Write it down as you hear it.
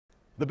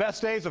The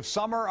best days of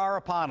summer are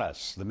upon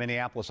us. The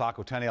Minneapolis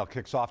Aquatennial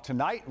kicks off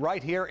tonight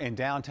right here in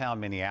downtown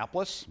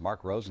Minneapolis.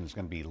 Mark Rosen is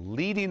going to be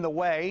leading the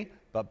way,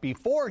 but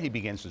before he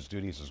begins his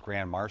duties as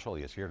Grand Marshal,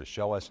 he is here to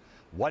show us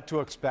what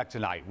to expect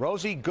tonight.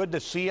 Rosie, good to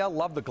see you.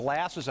 Love the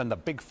glasses and the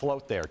big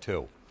float there,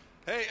 too.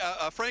 Hey,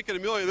 Frank and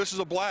Amelia, this is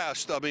a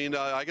blast. I mean,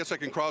 I guess I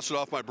can cross it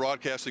off my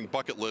broadcasting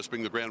bucket list,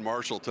 being the Grand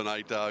Marshal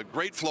tonight.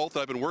 Great float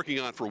that I've been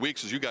working on for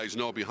weeks, as you guys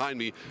know, behind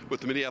me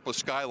with the Minneapolis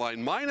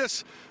skyline,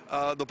 minus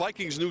the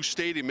Vikings' new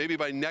stadium. Maybe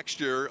by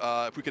next year,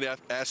 if we could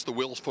ask the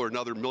Wills for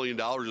another $1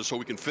 million or so,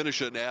 we can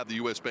finish it and add the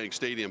U.S. Bank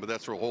Stadium, but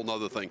that's a whole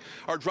nother thing.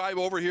 Our drive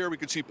over here, we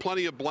can see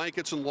plenty of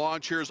blankets and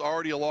lawn chairs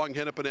already along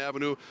Hennepin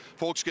Avenue.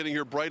 Folks getting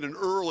here bright and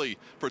early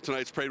for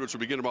tonight's parade, which will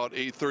begin about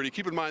 8:30.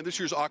 Keep in mind, this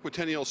year's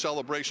Aquatennial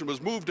celebration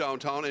was moved downtown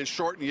and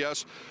shortened,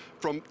 yes,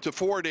 to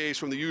 4 days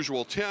from the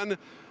usual 10.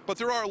 But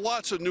there are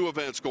lots of new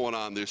events going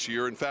on this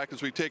year. In fact,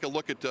 as we take a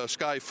look at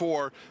Sky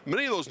 4,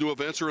 many of those new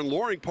events are in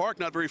Loring Park,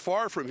 not very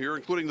far from here,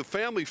 including the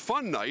Family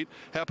Fun Night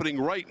happening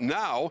right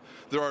now.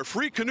 There are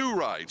free canoe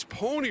rides,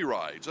 pony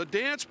rides, a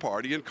dance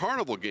party, and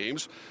carnival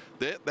games.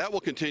 That will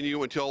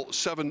continue until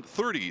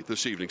 7:30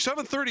 this evening.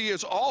 7:30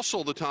 is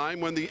also the time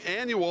when the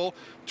annual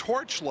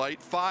Torchlight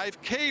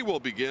 5K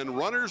will begin.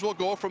 Runners will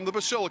go from the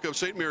Basilica of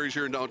St. Mary's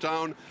here in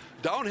downtown,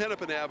 down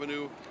Hennepin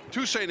Avenue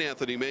to St.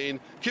 Anthony, Maine.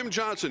 Kim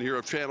Johnson here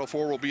of Channel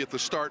 4 will be at the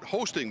start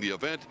hosting the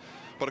event.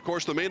 But of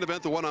course, the main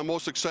event, the one I'm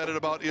most excited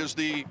about, is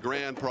the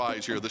grand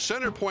prize here, the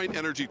Center Point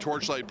Energy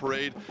Torchlight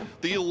Parade,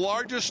 the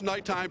largest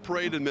nighttime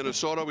parade in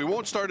Minnesota. We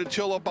won't start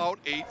until about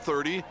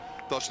 8:30.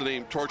 Thus the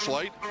name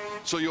Torchlight.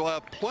 So you'll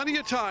have plenty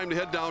of time to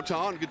head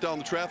downtown and get down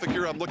the traffic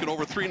here. I'm looking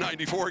over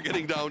 394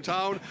 getting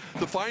downtown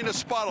to find a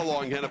spot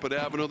along Hennepin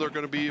Avenue. There are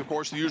going to be, of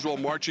course, the usual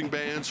marching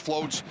bands,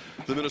 floats.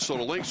 The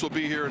Minnesota Lynx will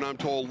be here, and I'm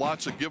told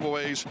lots of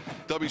giveaways.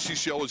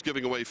 WCCO is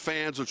giving away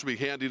fans, which will be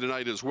handy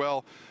tonight as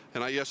well.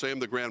 And yes, I am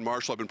the Grand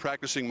Marshal. I've been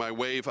practicing my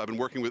wave. I've been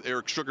working with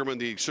Eric Sugarman,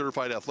 the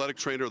certified athletic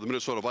trainer of the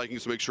Minnesota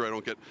Vikings, to make sure I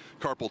don't get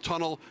carpal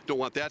tunnel. Don't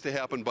want that to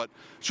happen, but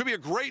it should be a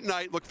great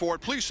night. Look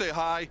forward. Please say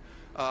hi,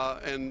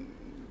 and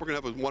we're going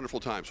to have a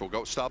wonderful time. So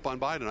go stop on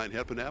by tonight in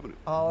Hennepin Avenue.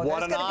 Oh, what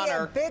there's an going to be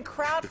honor. a big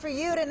crowd for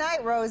you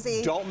tonight,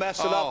 Rosie. Don't mess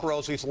it up,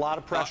 Rosie. It's a lot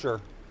of pressure.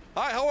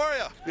 Hi, how are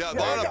you? Yeah,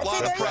 a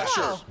lot of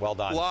pressure. Well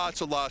done.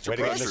 Lots and lots of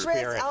pressure.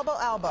 Wrist, elbow,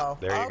 elbow.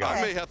 There you go.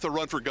 I may have to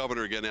run for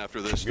governor again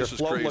after this. Your this is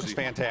float crazy. looks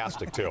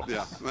fantastic, too.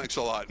 Yeah, thanks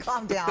a lot.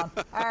 Calm down.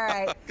 All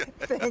right.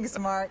 Thanks,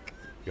 Mark.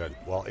 Good.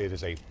 Well, it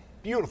is a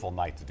beautiful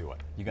night to do it.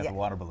 You got the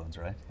water balloons,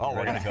 right? Oh,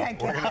 we're going to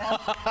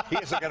go.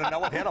 He isn't going to know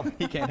what hit him.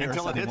 He can't hear us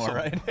until it hits anymore,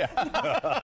 him. right? Yeah.